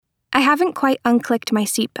I haven't quite unclicked my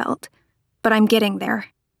seatbelt, but I'm getting there.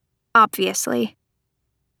 Obviously.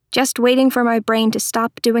 Just waiting for my brain to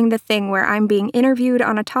stop doing the thing where I'm being interviewed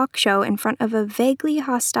on a talk show in front of a vaguely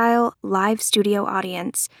hostile live studio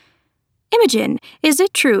audience. Imogen, is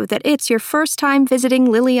it true that it's your first time visiting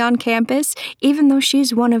Lili on campus, even though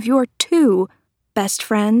she's one of your 2 best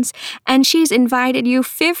friends, and she's invited you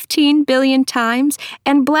 15 billion times,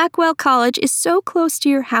 and Blackwell College is so close to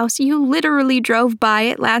your house you literally drove by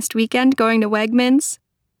it last weekend going to Wegmans?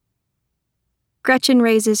 Gretchen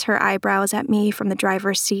raises her eyebrows at me from the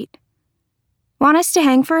driver's seat. Want us to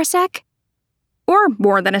hang for a sec? Or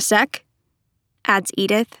more than a sec, adds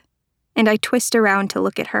Edith, and I twist around to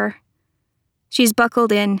look at her. She's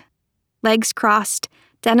buckled in, legs crossed,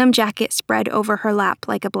 denim jacket spread over her lap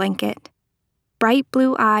like a blanket, bright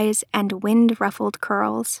blue eyes and wind-ruffled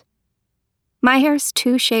curls. My hair's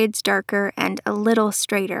 2 shades darker and a little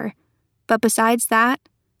straighter, but besides that,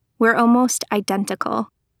 we're almost identical.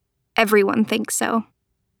 Everyone thinks so.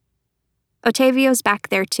 Ottavio's back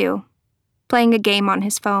there too, playing a game on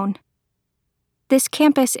his phone. This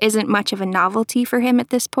campus isn't much of a novelty for him at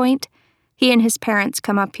this point. He and his parents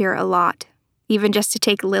come up here a lot, even just to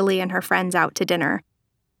take Lili and her friends out to dinner.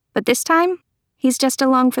 But this time, he's just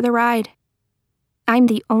along for the ride. I'm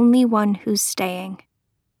the only one who's staying.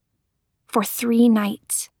 For 3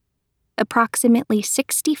 nights. Approximately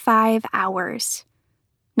 65 hours.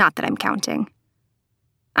 Not that I'm counting.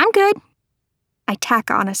 I'm good. I tack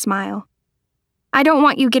on a smile. I don't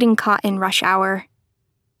want you getting caught in rush hour.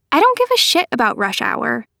 I don't give a shit about rush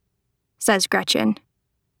hour, says Gretchen.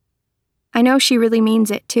 I know she really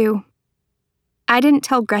means it, too. I didn't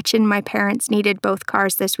tell Gretchen my parents needed both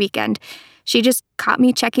cars this weekend. She just caught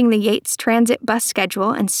me checking the Yates transit bus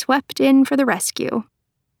schedule and swept in for the rescue.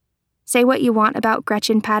 Say what you want about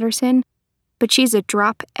Gretchen Patterson, but she's a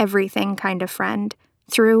drop-everything kind of friend,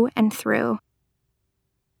 through and through.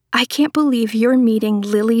 I can't believe you're meeting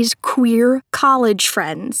Lili's queer college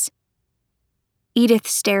friends. Edith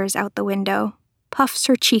stares out the window, puffs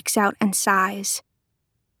her cheeks out and sighs.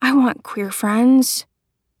 I want queer friends.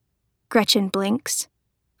 Gretchen blinks.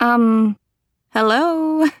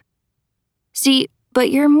 Hello? See,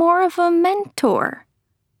 but you're more of a mentor,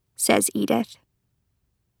 says Edith.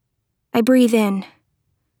 I breathe in.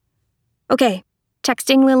 Okay,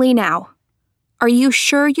 texting Lili now. Are you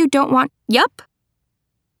sure you don't want... Yup.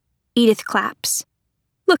 Edith claps.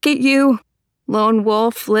 Look at you, lone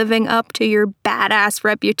wolf living up to your badass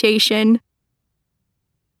reputation.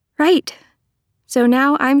 Right. So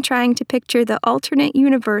now I'm trying to picture the alternate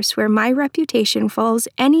universe where my reputation falls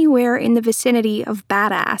anywhere in the vicinity of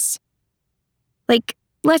badass. Like,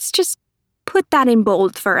 let's just put that in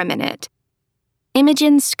bold for a minute.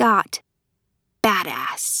 Imogen Scott.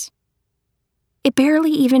 Badass. It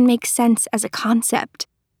barely even makes sense as a concept.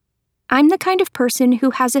 I'm the kind of person who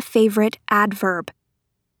has a favorite adverb.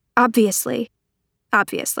 Obviously.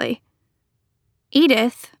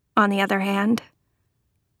 Edith, on the other hand.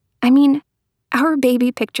 I mean, our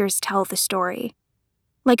baby pictures tell the story.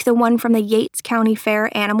 Like the one from the Yates County Fair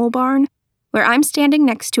Animal Barn, where I'm standing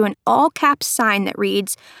next to an all-caps sign that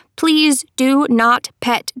reads, "Please do not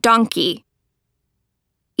pet donkey."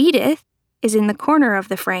 Edith is in the corner of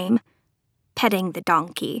the frame, petting the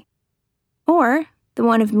donkey. Or the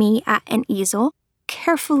one of me at an easel,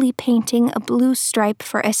 carefully painting a blue stripe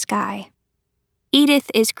for a sky. Edith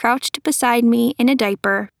is crouched beside me in a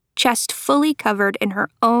diaper, chest fully covered in her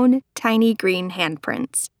own tiny green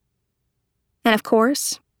handprints. And of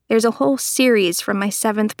course, there's a whole series from my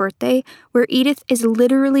 7th birthday where Edith is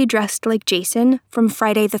literally dressed like Jason from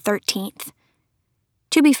Friday the 13th.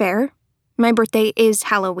 To be fair, my birthday is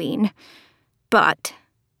Halloween, but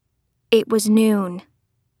it was noon.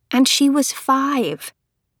 And she was 5.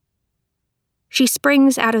 She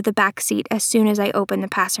springs out of the back seat as soon as I open the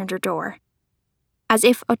passenger door. As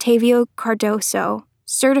if Ottavio Cardoso,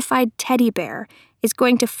 certified teddy bear, is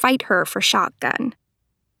going to fight her for shotgun.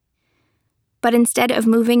 But instead of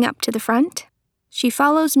moving up to the front, she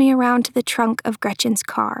follows me around to the trunk of Gretchen's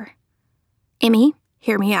car. Immy,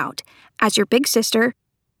 hear me out. As your big sister,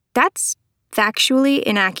 that's factually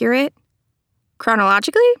inaccurate.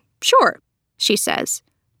 Chronologically, sure, she says.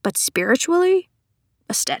 But spiritually?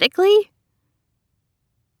 Aesthetically?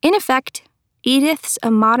 In effect, Edith's a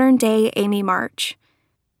modern-day Amy March,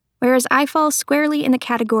 whereas I fall squarely in the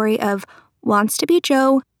category of wants to be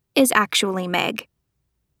Joe is actually Meg.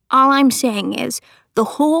 All I'm saying is,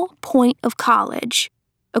 the whole point of college,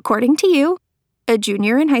 according to you, a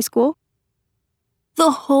junior in high school,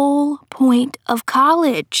 the whole point of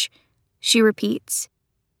college, she repeats,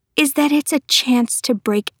 is that it's a chance to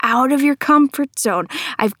break out of your comfort zone.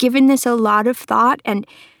 I've given this a lot of thought, and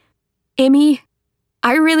Amy,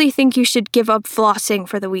 I really think you should give up flossing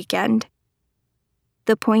for the weekend.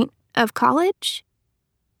 The point of college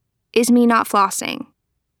is me not flossing.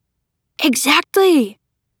 Exactly!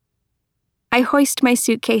 I hoist my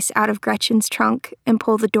suitcase out of Gretchen's trunk and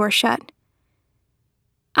pull the door shut.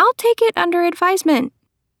 I'll take it under advisement.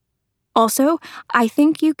 Also, I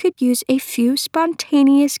think you could use a few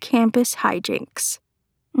spontaneous campus hijinks.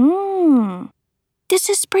 This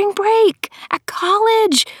is spring break at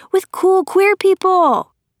college with cool queer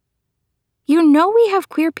people. You know we have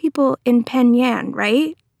queer people in Penn Yan,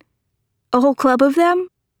 right? A whole club of them?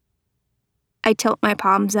 I tilt my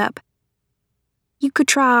palms up. You could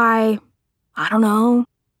try, I don't know,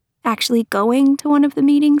 actually going to one of the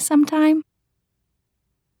meetings sometime.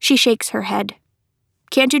 She shakes her head.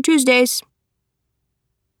 Can't do Tuesdays.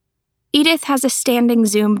 Edith has a standing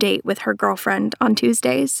Zoom date with her girlfriend on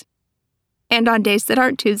Tuesdays. And on days that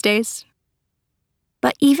aren't Tuesdays.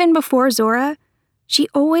 But even before Zora, she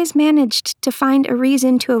always managed to find a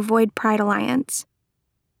reason to avoid Pride Alliance.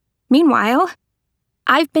 Meanwhile,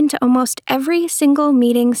 I've been to almost every single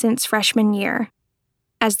meeting since freshman year,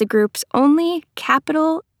 as the group's only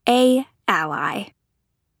capital A ally.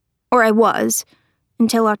 Or I was,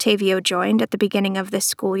 until Octavio joined at the beginning of this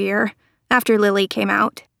school year, after Lili came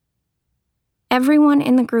out. Everyone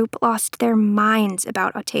in the group lost their minds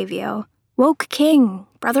about Octavio. Woke king,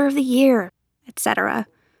 brother of the year, etc.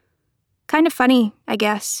 Kind of funny, I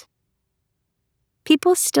guess.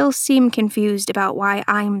 People still seem confused about why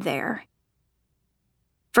I'm there.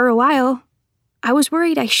 For a while, I was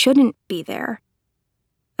worried I shouldn't be there.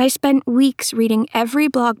 I spent weeks reading every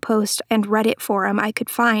blog post and Reddit forum I could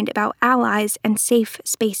find about allies and safe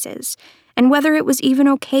spaces, and whether it was even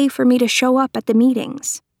okay for me to show up at the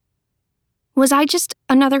meetings. Was I just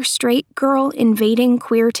another straight girl invading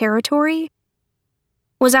queer territory?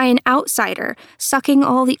 Was I an outsider, sucking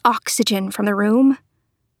all the oxygen from the room?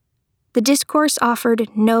 The discourse offered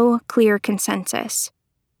no clear consensus.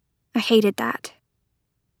 I hated that.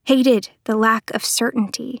 Hated the lack of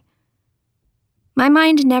certainty. My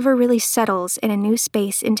mind never really settles in a new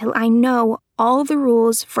space until I know all the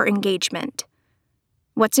rules for engagement.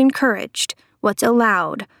 What's encouraged, what's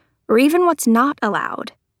allowed, or even what's not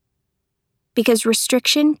allowed. Because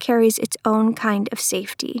restriction carries its own kind of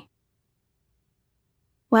safety.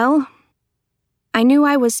 Well, I knew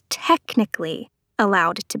I was technically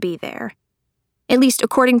allowed to be there, at least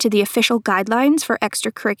according to the official guidelines for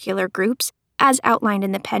extracurricular groups as outlined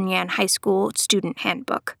in the Penn Yan High School Student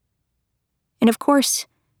Handbook. And of course,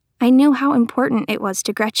 I knew how important it was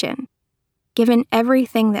to Gretchen, given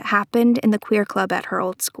everything that happened in the queer club at her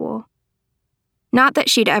old school. Not that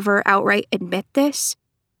she'd ever outright admit this,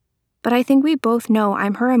 but I think we both know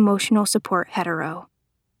I'm her emotional support hetero.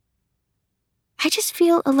 I just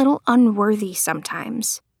feel a little unworthy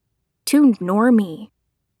sometimes. Too normie.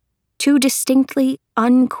 Too distinctly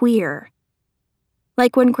unqueer.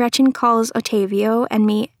 Like when Gretchen calls Octavio and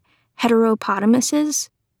me heteropotamuses.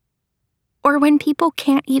 Or when people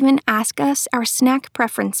can't even ask us our snack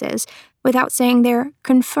preferences without saying they're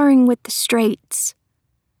conferring with the straights.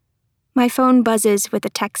 My phone buzzes with a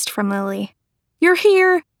text from Lili. You're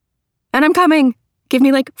here! And I'm coming! Give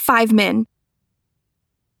me 5 min.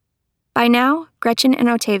 By now, Gretchen and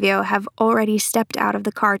Octavio have already stepped out of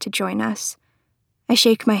the car to join us. I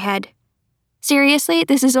shake my head. Seriously,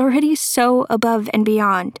 this is already so above and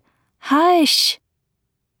beyond. Hush!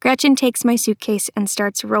 Gretchen takes my suitcase and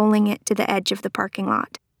starts rolling it to the edge of the parking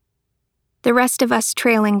lot. The rest of us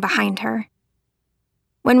trailing behind her.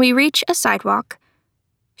 When we reach a sidewalk,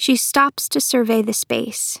 she stops to survey the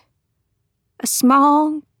space. A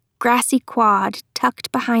small, grassy quad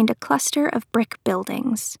tucked behind a cluster of brick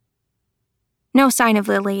buildings. No sign of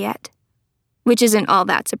Lili yet, which isn't all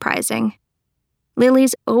that surprising.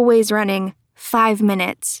 Lili's always running 5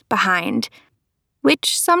 minutes behind,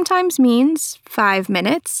 which sometimes means 5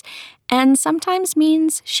 minutes, and sometimes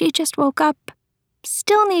means she just woke up,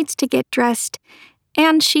 still needs to get dressed,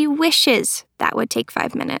 and she wishes that would take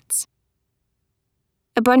 5 minutes.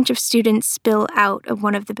 A bunch of students spill out of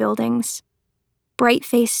one of the buildings,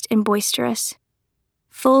 bright-faced and boisterous,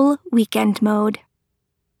 full weekend mode.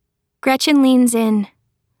 Gretchen leans in,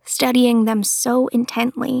 studying them so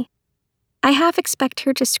intently. I half expect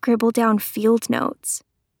her to scribble down field notes.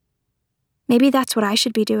 Maybe that's what I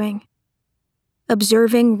should be doing.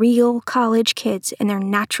 Observing real college kids in their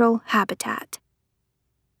natural habitat.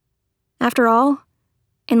 After all,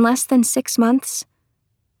 in less than 6 months,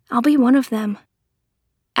 I'll be one of them.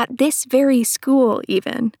 At this very school,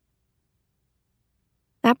 even.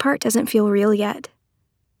 That part doesn't feel real yet.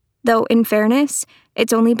 Though, in fairness,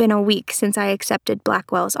 it's only been a week since I accepted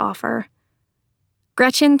Blackwell's offer.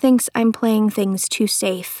 Gretchen thinks I'm playing things too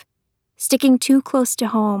safe, sticking too close to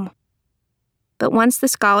home. But once the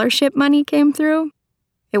scholarship money came through,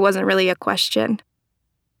 it wasn't really a question.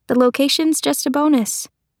 The location's just a bonus.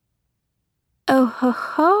 Oh ho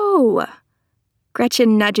ho!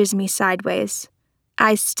 Gretchen nudges me sideways,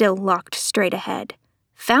 eyes still locked straight ahead.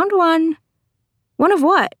 Found one. One of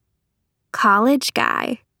what? College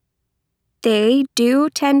guy. They do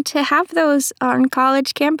tend to have those on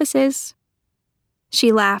college campuses.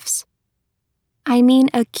 She laughs. I mean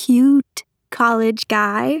a cute college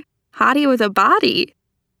guy. Hottie with a body.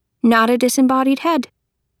 Not a disembodied head.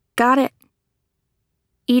 Got it.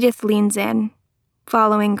 Edith leans in,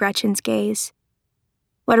 following Gretchen's gaze.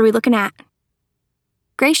 What are we looking at?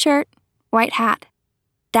 Gray shirt, white hat.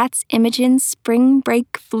 That's Imogen's spring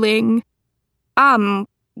break fling.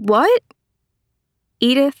 What?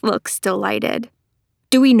 Edith looks delighted.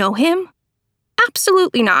 Do we know him?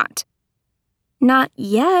 Absolutely not. Not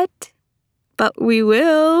yet, but we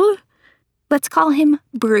will. Let's call him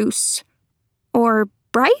Bruce. Or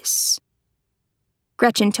Bryce?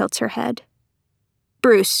 Gretchen tilts her head.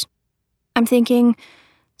 Bruce. I'm thinking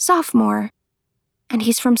sophomore, and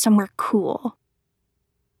he's from somewhere cool.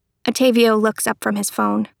 Ottavio looks up from his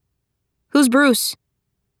phone. Who's Bruce?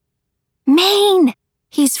 Maine!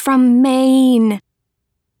 He's from Maine.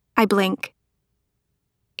 I blink.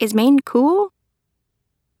 Is Maine cool?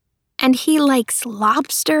 And he likes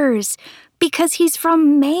lobsters because he's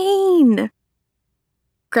from Maine.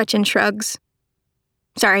 Gretchen shrugs.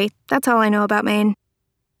 Sorry, that's all I know about Maine.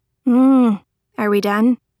 Are we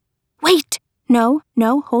done? Wait! No,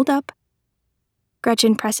 hold up.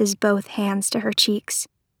 Gretchen presses both hands to her cheeks.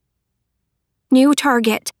 New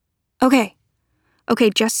target. Okay,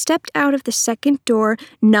 just stepped out of the second door,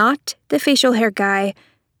 not the facial hair guy.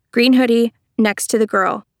 Green hoodie, next to the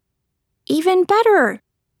girl. Even better,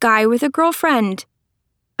 guy with a girlfriend.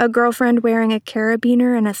 A girlfriend wearing a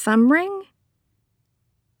carabiner and a thumb ring?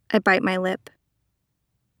 I bite my lip.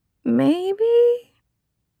 Maybe?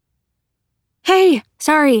 Hey,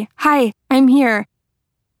 sorry, hi, I'm here.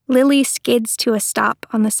 Lili skids to a stop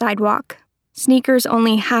on the sidewalk, sneakers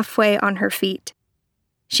only halfway on her feet.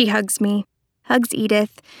 She hugs me, hugs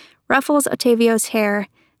Edith, ruffles Ottavio's hair,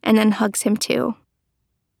 and then hugs him too.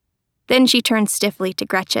 Then she turns stiffly to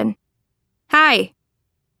Gretchen. Hi.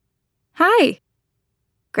 Hi.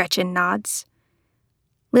 Gretchen nods.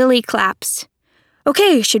 Lili claps.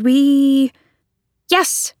 Okay, should we...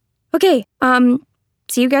 Yes. Okay,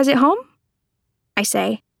 see you guys at home? I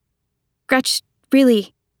say. Gretch,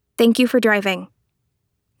 really, thank you for driving.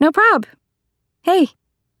 No prob. Hey.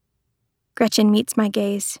 Gretchen meets my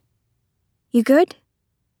gaze. You good?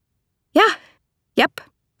 Yeah. Yep,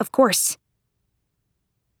 of course.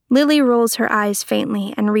 Lili rolls her eyes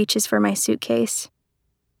faintly and reaches for my suitcase.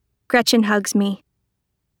 Gretchen hugs me.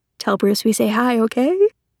 Tell Bruce we say hi, okay?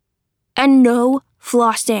 And no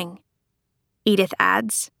flossing, Edith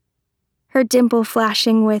adds, her dimple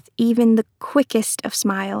flashing with even the quickest of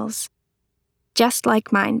smiles, just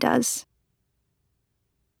like mine does.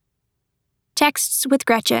 Texts with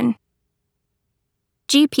Gretchen.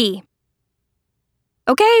 GP.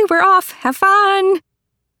 Okay, we're off. Have fun.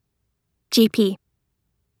 GP.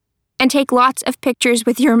 And take lots of pictures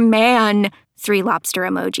with your man. 3 lobster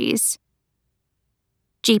emojis.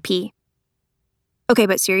 GP. Okay,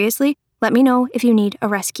 but seriously, let me know if you need a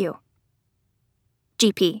rescue.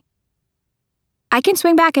 GP. I can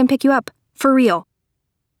swing back and pick you up, for real.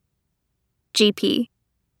 GP.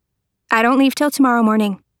 I don't leave till tomorrow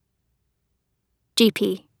morning.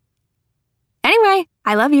 GP. Anyway,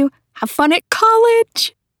 I love you. Have fun at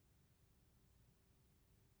college.